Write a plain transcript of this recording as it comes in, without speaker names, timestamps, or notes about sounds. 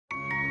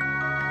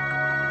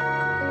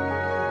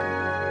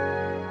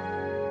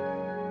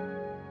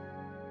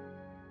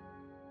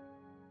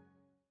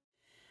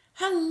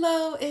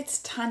Hello, it's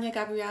Tanya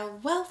Gabrielle,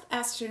 Wealth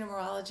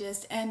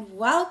Astronumerologist, and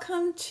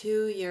welcome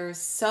to your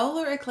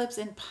solar eclipse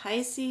in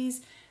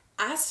Pisces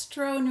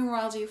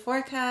astronumerology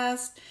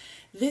forecast.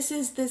 This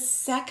is the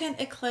second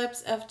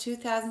eclipse of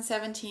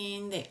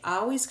 2017. They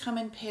always come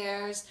in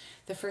pairs.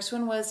 The first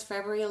one was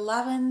February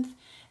 11th,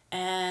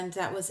 and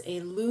that was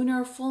a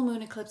lunar full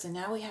moon eclipse, and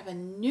now we have a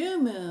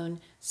new moon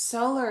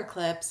solar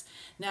eclipse.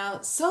 Now,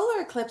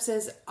 solar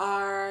eclipses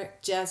are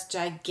just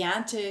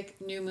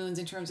gigantic new moons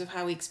in terms of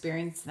how we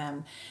experience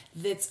them.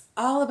 It's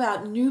all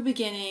about new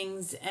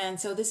beginnings, and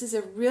so this is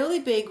a really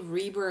big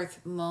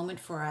rebirth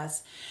moment for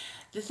us.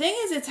 The thing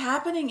is, it's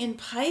happening in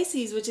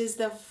Pisces, which is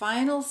the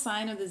final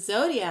sign of the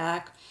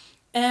zodiac,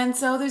 and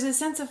so there's a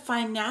sense of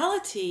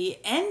finality,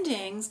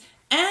 endings,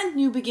 and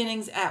new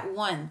beginnings at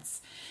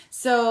once.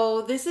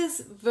 So this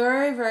is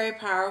very, very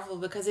powerful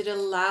because it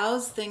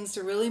allows things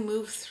to really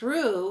move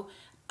through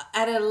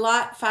at a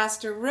lot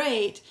faster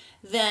rate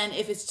than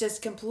if it's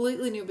just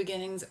completely new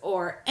beginnings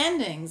or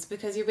endings,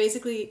 because you're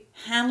basically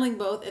handling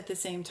both at the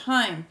same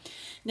time.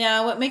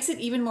 Now, what makes it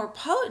even more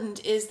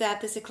potent is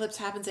that this eclipse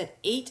happens at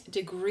 8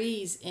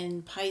 degrees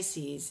in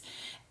Pisces.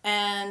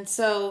 And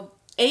so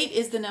 8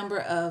 is the number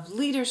of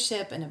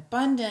leadership and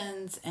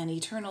abundance and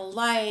eternal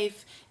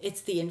life.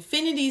 It's the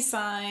infinity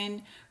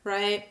sign,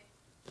 right?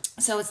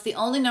 So it's the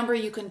only number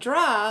you can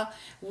draw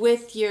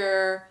with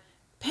your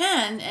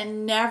pen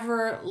and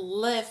never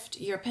lift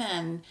your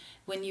pen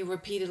when you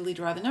repeatedly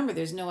draw the number.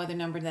 There's no other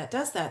number that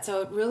does that.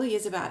 So it really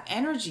is about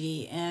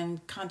energy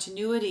and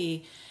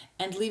continuity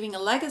and leaving a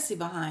legacy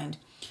behind.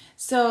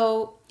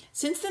 So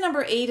since the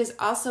number 8 is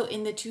also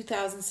in the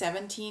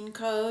 2017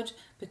 code,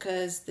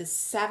 because the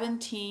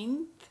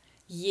 17th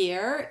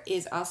year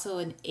is also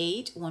an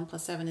 8, 1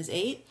 plus 7 is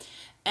 8.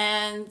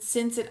 And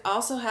since it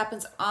also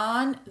happens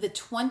on the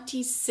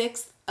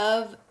 26th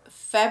of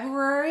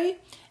February,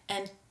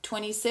 and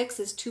 26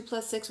 is 2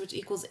 plus 6, which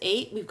equals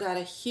 8, we've got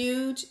a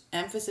huge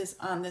emphasis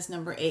on this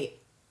number 8.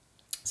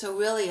 So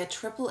really a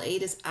triple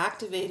 8 is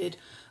activated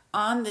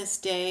on this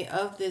day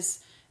of this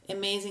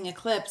amazing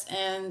eclipse.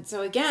 And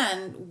so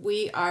again,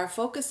 we are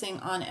focusing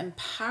on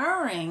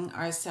empowering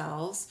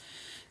ourselves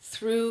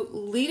through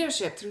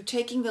leadership, through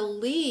taking the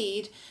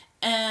lead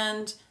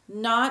and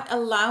not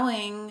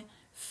allowing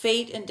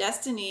fate and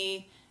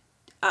destiny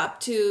up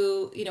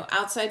to,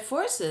 outside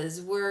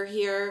forces. We're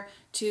here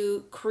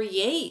to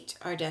create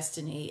our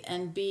destiny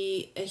and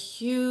be a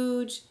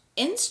huge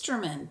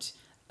instrument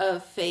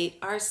of fate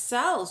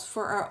ourselves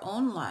for our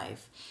own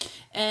life.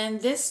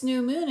 And this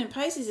new moon in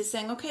Pisces is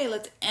saying, okay,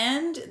 let's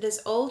end this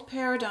old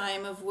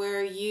paradigm of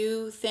where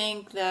you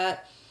think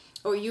that,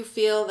 or you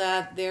feel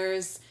that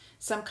there's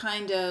some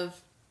kind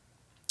of,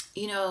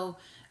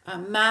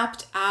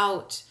 mapped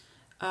out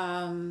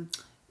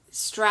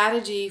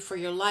strategy for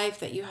your life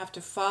that you have to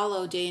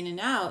follow day in and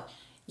out.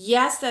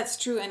 Yes, that's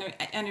true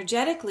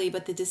energetically,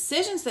 but the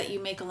decisions that you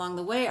make along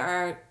the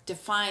way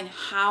define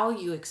how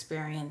you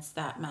experience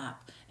that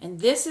map. And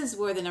this is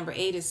where the number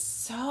 8 is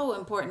so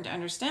important to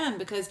understand,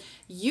 because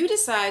you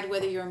decide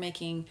whether you're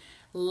making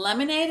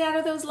lemonade out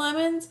of those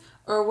lemons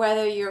or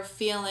whether you're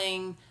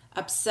feeling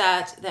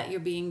upset that you're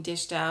being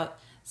dished out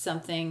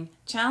something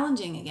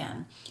challenging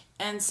again.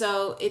 And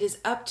so it is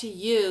up to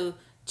you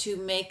to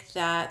make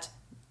that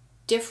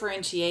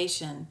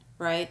differentiation,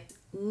 right?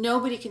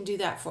 Nobody can do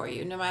that for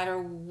you. No matter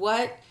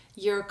what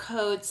your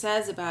code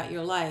says about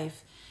your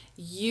life,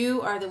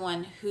 you are the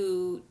one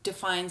who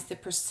defines the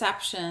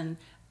perception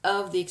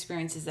of the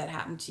experiences that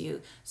happen to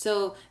you.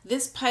 So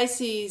this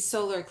Pisces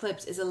solar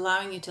eclipse is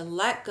allowing you to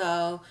let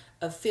go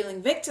of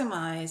feeling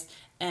victimized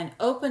and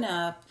open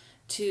up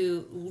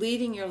to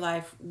leading your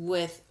life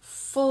with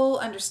full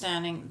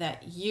understanding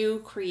that you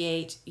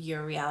create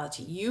your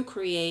reality. You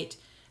create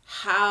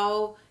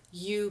how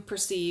you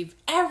perceive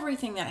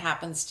everything that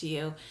happens to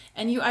you,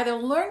 and you either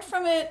learn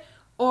from it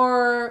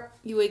or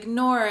you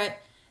ignore it.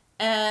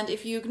 And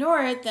if you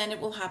ignore it, then it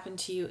will happen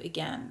to you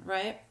again,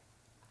 right?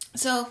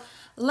 So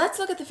let's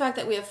look at the fact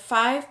that we have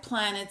 5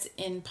 planets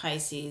in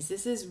Pisces.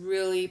 This is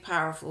really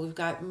powerful. We've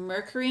got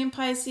Mercury in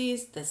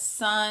Pisces, the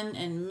Sun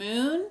and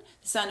Moon.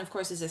 The Sun, of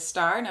course, is a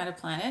star, not a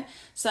planet.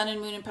 Sun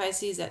and Moon in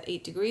Pisces at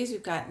 8 degrees.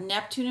 We've got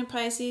Neptune in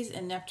Pisces,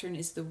 and Neptune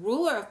is the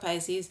ruler of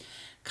Pisces.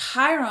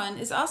 Chiron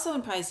is also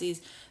in Pisces.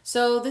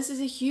 So this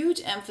is a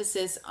huge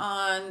emphasis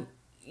on,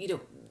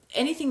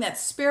 anything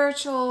that's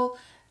spiritual,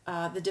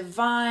 the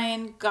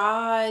divine,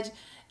 God,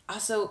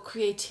 also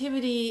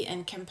creativity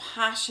and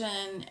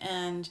compassion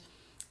and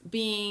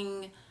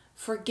being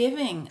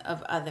forgiving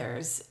of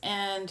others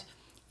and,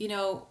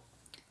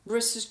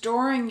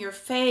 restoring your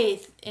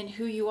faith in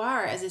who you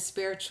are as a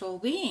spiritual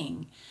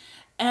being.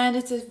 And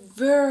it's a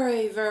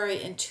very,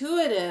 very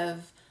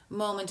intuitive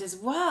moment as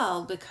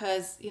well,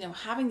 because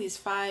having these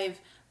 5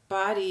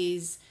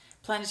 bodies,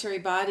 planetary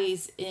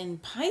bodies in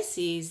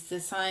Pisces, the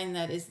sign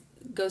that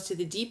goes to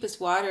the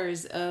deepest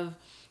waters of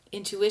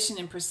intuition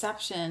and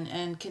perception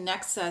and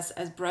connects us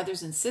as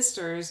brothers and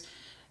sisters,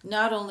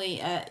 not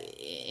only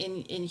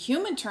in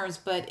human terms,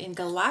 but in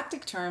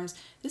galactic terms,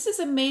 this is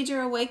a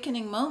major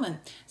awakening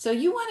moment. So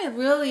you want to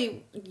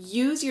really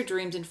use your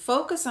dreams and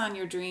focus on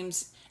your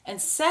dreams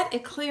and set a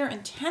clear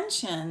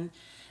intention,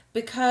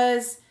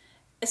 because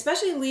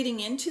especially leading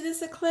into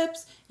this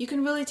eclipse, you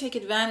can really take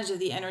advantage of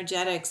the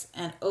energetics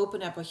and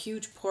open up a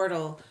huge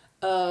portal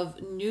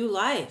of new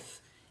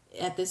life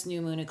at this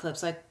new moon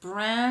eclipse, like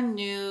brand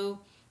new,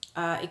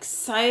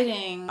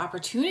 exciting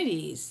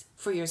opportunities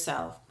for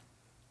yourself.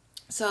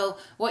 So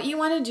what you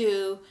want to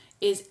do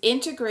is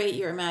integrate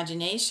your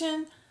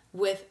imagination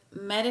with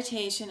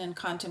meditation and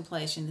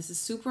contemplation. This is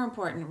super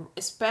important,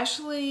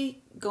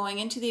 especially going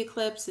into the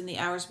eclipse in the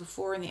hours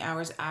before and the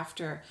hours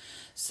after.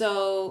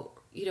 So,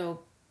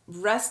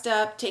 rest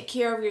up, take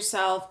care of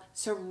yourself,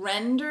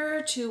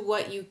 surrender to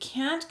what you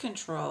can't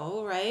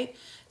control, right?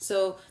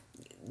 So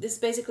this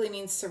basically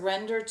means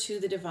surrender to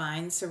the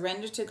divine,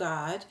 surrender to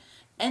God,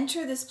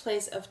 enter this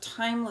place of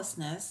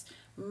timelessness,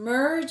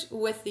 merge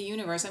with the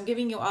universe. I'm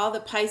giving you all the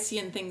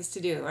Piscean things to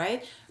do,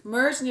 right?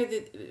 Merge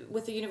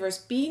with the universe,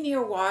 be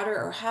near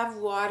water or have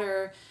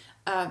water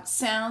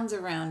sounds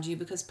around you,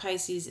 because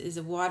Pisces is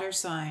a water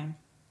sign.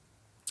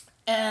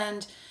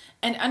 And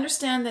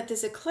understand that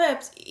this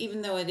eclipse,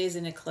 even though it is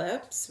an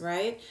eclipse,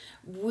 right,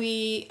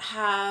 we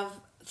have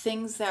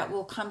things that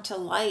will come to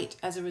light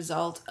as a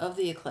result of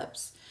the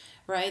eclipse,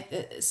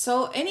 right?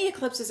 So any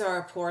eclipses are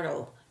a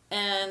portal,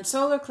 and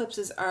solar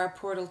eclipses are a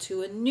portal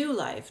to a new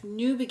life,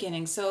 new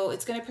beginning. So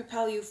it's going to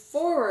propel you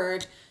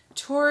forward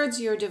towards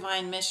your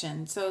divine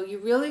mission. So you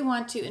really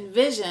want to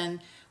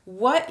envision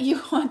what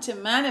you want to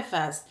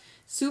manifest.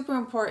 Super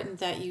important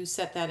that you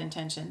set that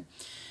intention.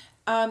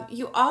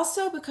 You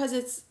also, because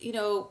it's,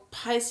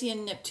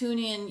 Piscean,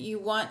 Neptunian, you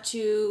want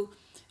to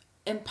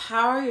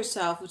empower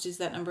yourself, which is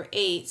that number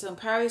 8. So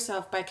empower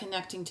yourself by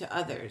connecting to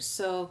others.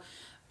 So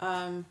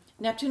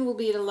Neptune will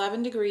be at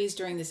 11 degrees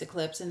during this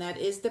eclipse, and that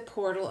is the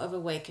portal of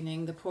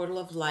awakening, the portal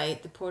of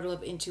light, the portal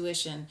of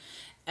intuition.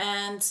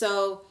 And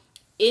so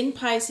in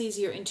Pisces,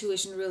 your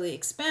intuition really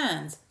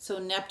expands. So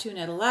Neptune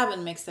at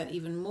 11 makes that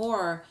even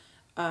more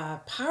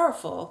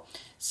powerful.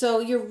 So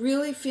you're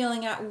really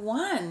feeling at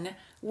one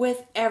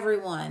with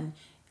everyone.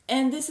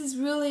 And this is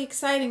really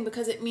exciting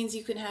because it means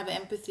you can have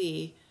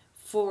empathy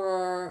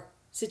for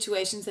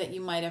situations that you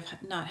might have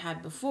not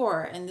had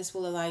before. And this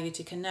will allow you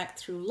to connect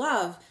through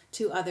love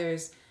to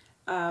others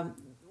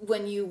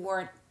when you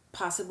weren't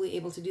possibly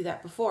able to do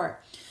that before.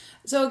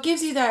 So it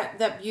gives you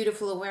that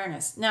beautiful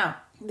awareness. Now,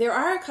 there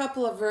are a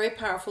couple of very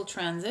powerful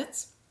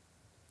transits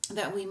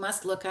that we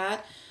must look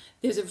at.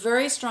 There's a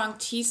very strong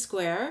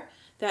T-square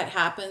that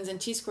happens,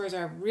 and T-squares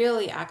are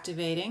really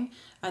activating.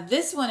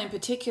 This one in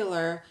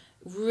particular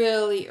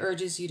really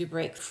urges you to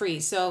break free.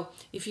 So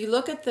if you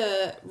look at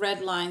the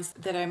red lines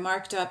that I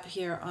marked up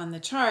here on the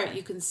chart,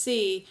 you can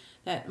see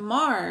that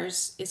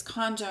Mars is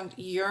conjunct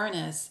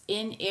Uranus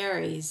in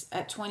Aries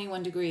at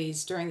 21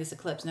 degrees during this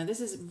eclipse. Now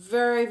this is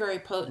very, very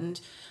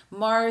potent.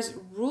 Mars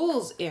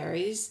rules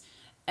Aries,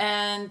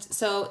 and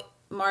so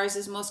Mars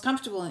is most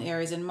comfortable in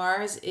Aries, and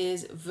Mars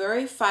is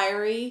very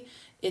fiery.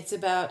 It's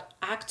about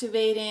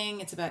activating,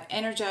 it's about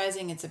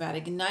energizing, it's about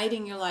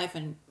igniting your life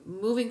and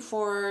moving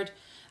forward,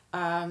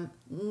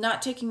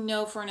 not taking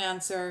no for an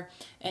answer.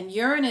 And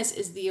Uranus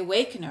is the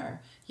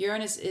awakener.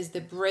 Uranus is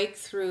the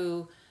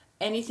breakthrough,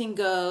 anything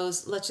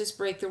goes, let's just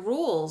break the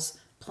rules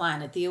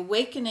planet, the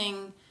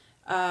awakening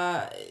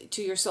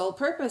to your soul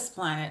purpose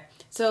planet.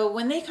 So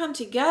when they come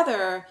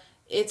together,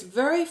 it's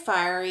very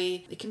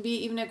fiery. It can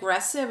be even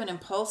aggressive and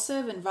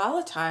impulsive and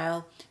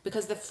volatile,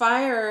 because the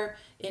fire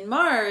in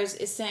Mars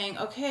is saying,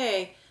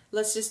 okay,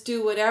 let's just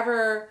do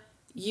whatever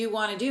you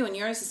want to do. And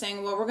Uranus is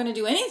saying, well, we're going to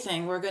do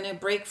anything. We're going to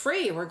break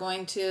free. We're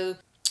going to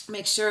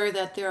make sure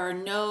that there are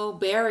no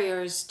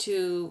barriers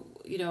to,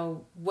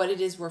 what it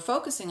is we're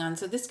focusing on.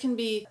 So this can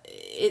be,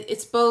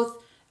 it's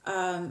both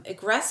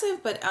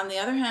aggressive, but on the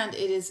other hand,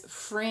 it is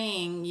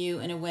freeing you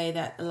in a way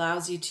that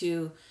allows you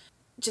to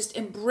just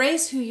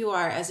embrace who you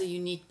are as a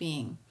unique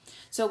being.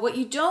 So what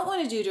you don't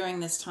want to do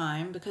during this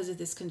time, because of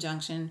this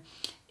conjunction,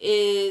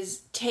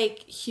 is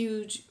take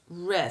huge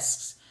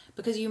risks,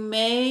 because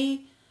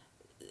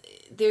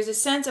there's a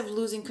sense of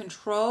losing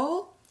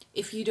control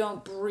if you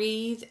don't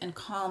breathe and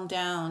calm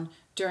down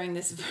during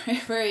this very,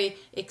 very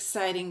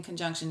exciting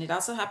conjunction. It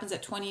also happens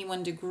at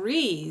 21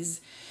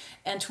 degrees,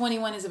 and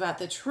 21 is about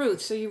the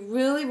truth. So you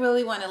really,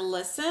 really want to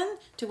listen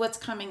to what's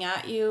coming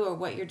at you or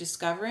what you're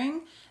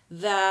discovering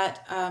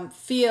that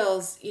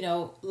feels,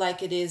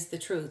 like it is the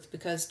truth,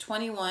 because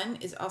 21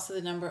 is also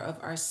the number of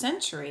our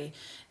century,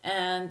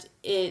 and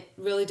it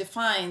really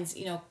defines,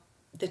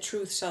 the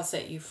truth shall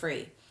set you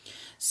free.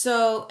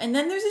 So, and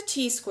then there's a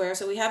T-square.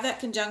 So we have that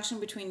conjunction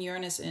between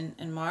Uranus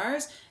and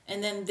Mars,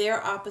 and then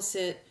their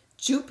opposite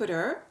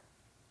Jupiter,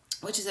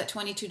 which is at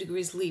 22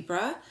 degrees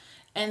Libra,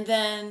 and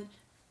then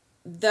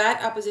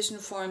that opposition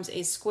forms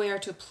a square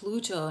to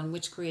Pluto, and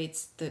which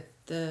creates the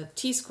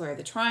T-square,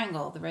 the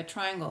triangle, the red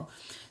triangle.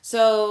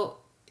 So,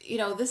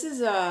 this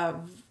is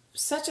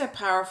such a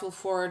powerful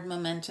forward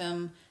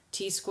momentum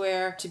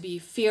T-square, to be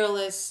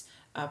fearless,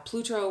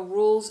 Pluto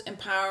rules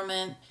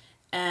empowerment.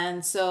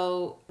 And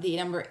so the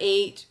number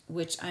 8,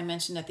 which I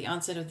mentioned at the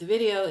onset of the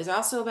video, is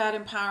also about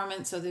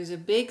empowerment. So there's a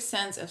big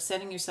sense of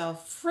setting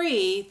yourself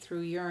free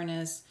through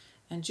Uranus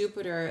and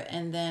Jupiter,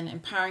 and then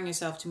empowering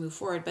yourself to move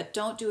forward. But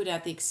don't do it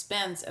at the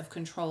expense of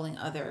controlling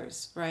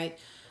others, right?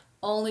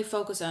 Only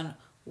focus on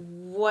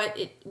what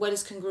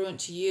is congruent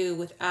to you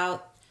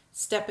without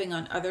stepping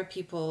on other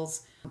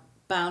people's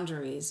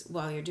boundaries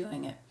while you're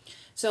doing it.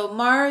 So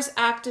Mars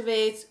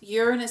activates,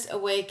 Uranus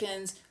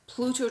awakens,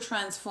 Pluto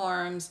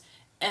transforms,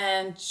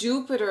 and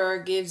Jupiter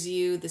gives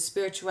you the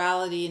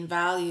spirituality and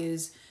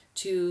values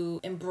to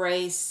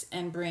embrace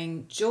and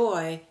bring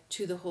joy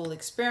to the whole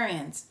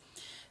experience.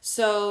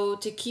 So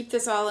to keep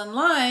this all in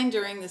line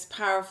during this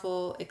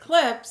powerful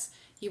eclipse,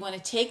 you want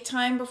to take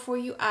time before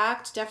you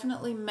act.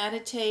 Definitely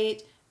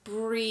meditate,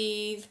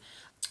 breathe.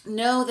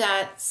 Know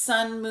that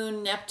Sun,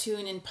 Moon,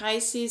 Neptune in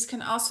Pisces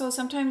can also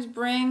sometimes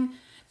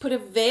put a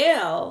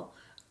veil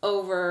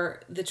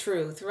over the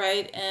truth,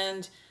 right?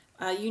 And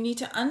you need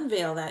to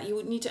unveil that. You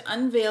would need to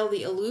unveil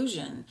the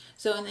illusion.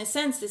 So in a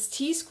sense, this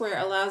T-square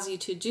allows you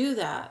to do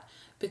that,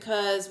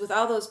 because with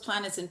all those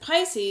planets in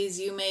Pisces,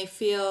 you may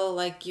feel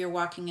like you're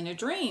walking in a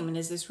dream. And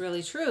is this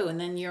really true? And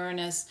then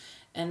Uranus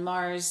and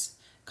Mars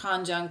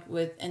conjunct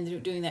with, and they're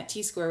doing that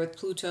T-square with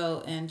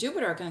Pluto and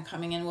Jupiter are going to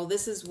coming in. Well,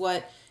 this is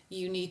what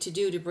you need to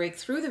do to break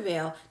through the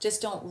veil.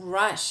 Just don't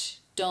rush.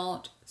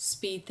 Don't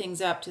speed things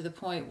up to the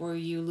point where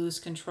you lose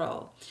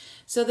control.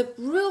 So the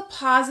real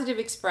positive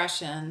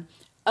expression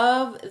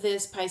of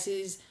this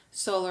Pisces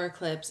solar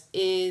eclipse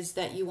is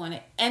that you want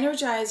to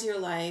energize your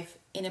life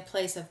in a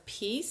place of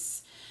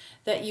peace,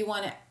 that you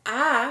want to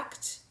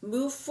act,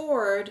 move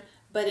forward,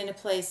 but in a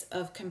place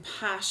of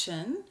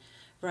compassion,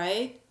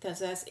 right?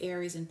 That's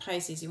Aries and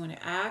Pisces. You want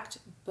to act,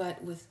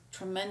 but with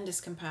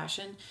tremendous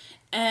compassion.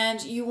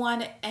 And you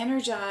want to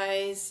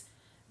energize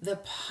the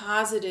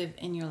positive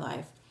in your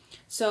life.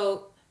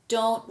 So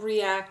don't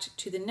react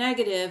to the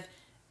negative.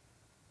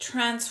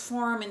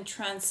 Transform and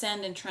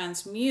transcend and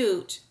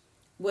transmute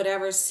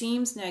whatever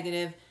seems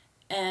negative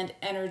and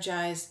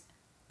energize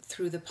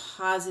through the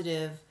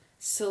positive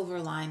silver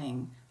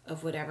lining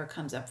of whatever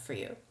comes up for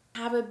you.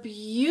 Have a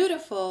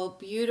beautiful,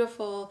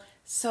 beautiful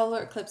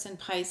solar eclipse in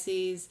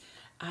Pisces.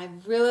 I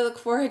really look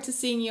forward to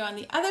seeing you on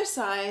the other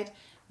side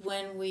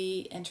when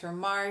we enter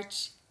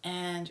March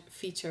and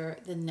feature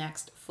the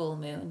next full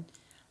moon.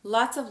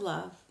 Lots of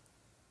love.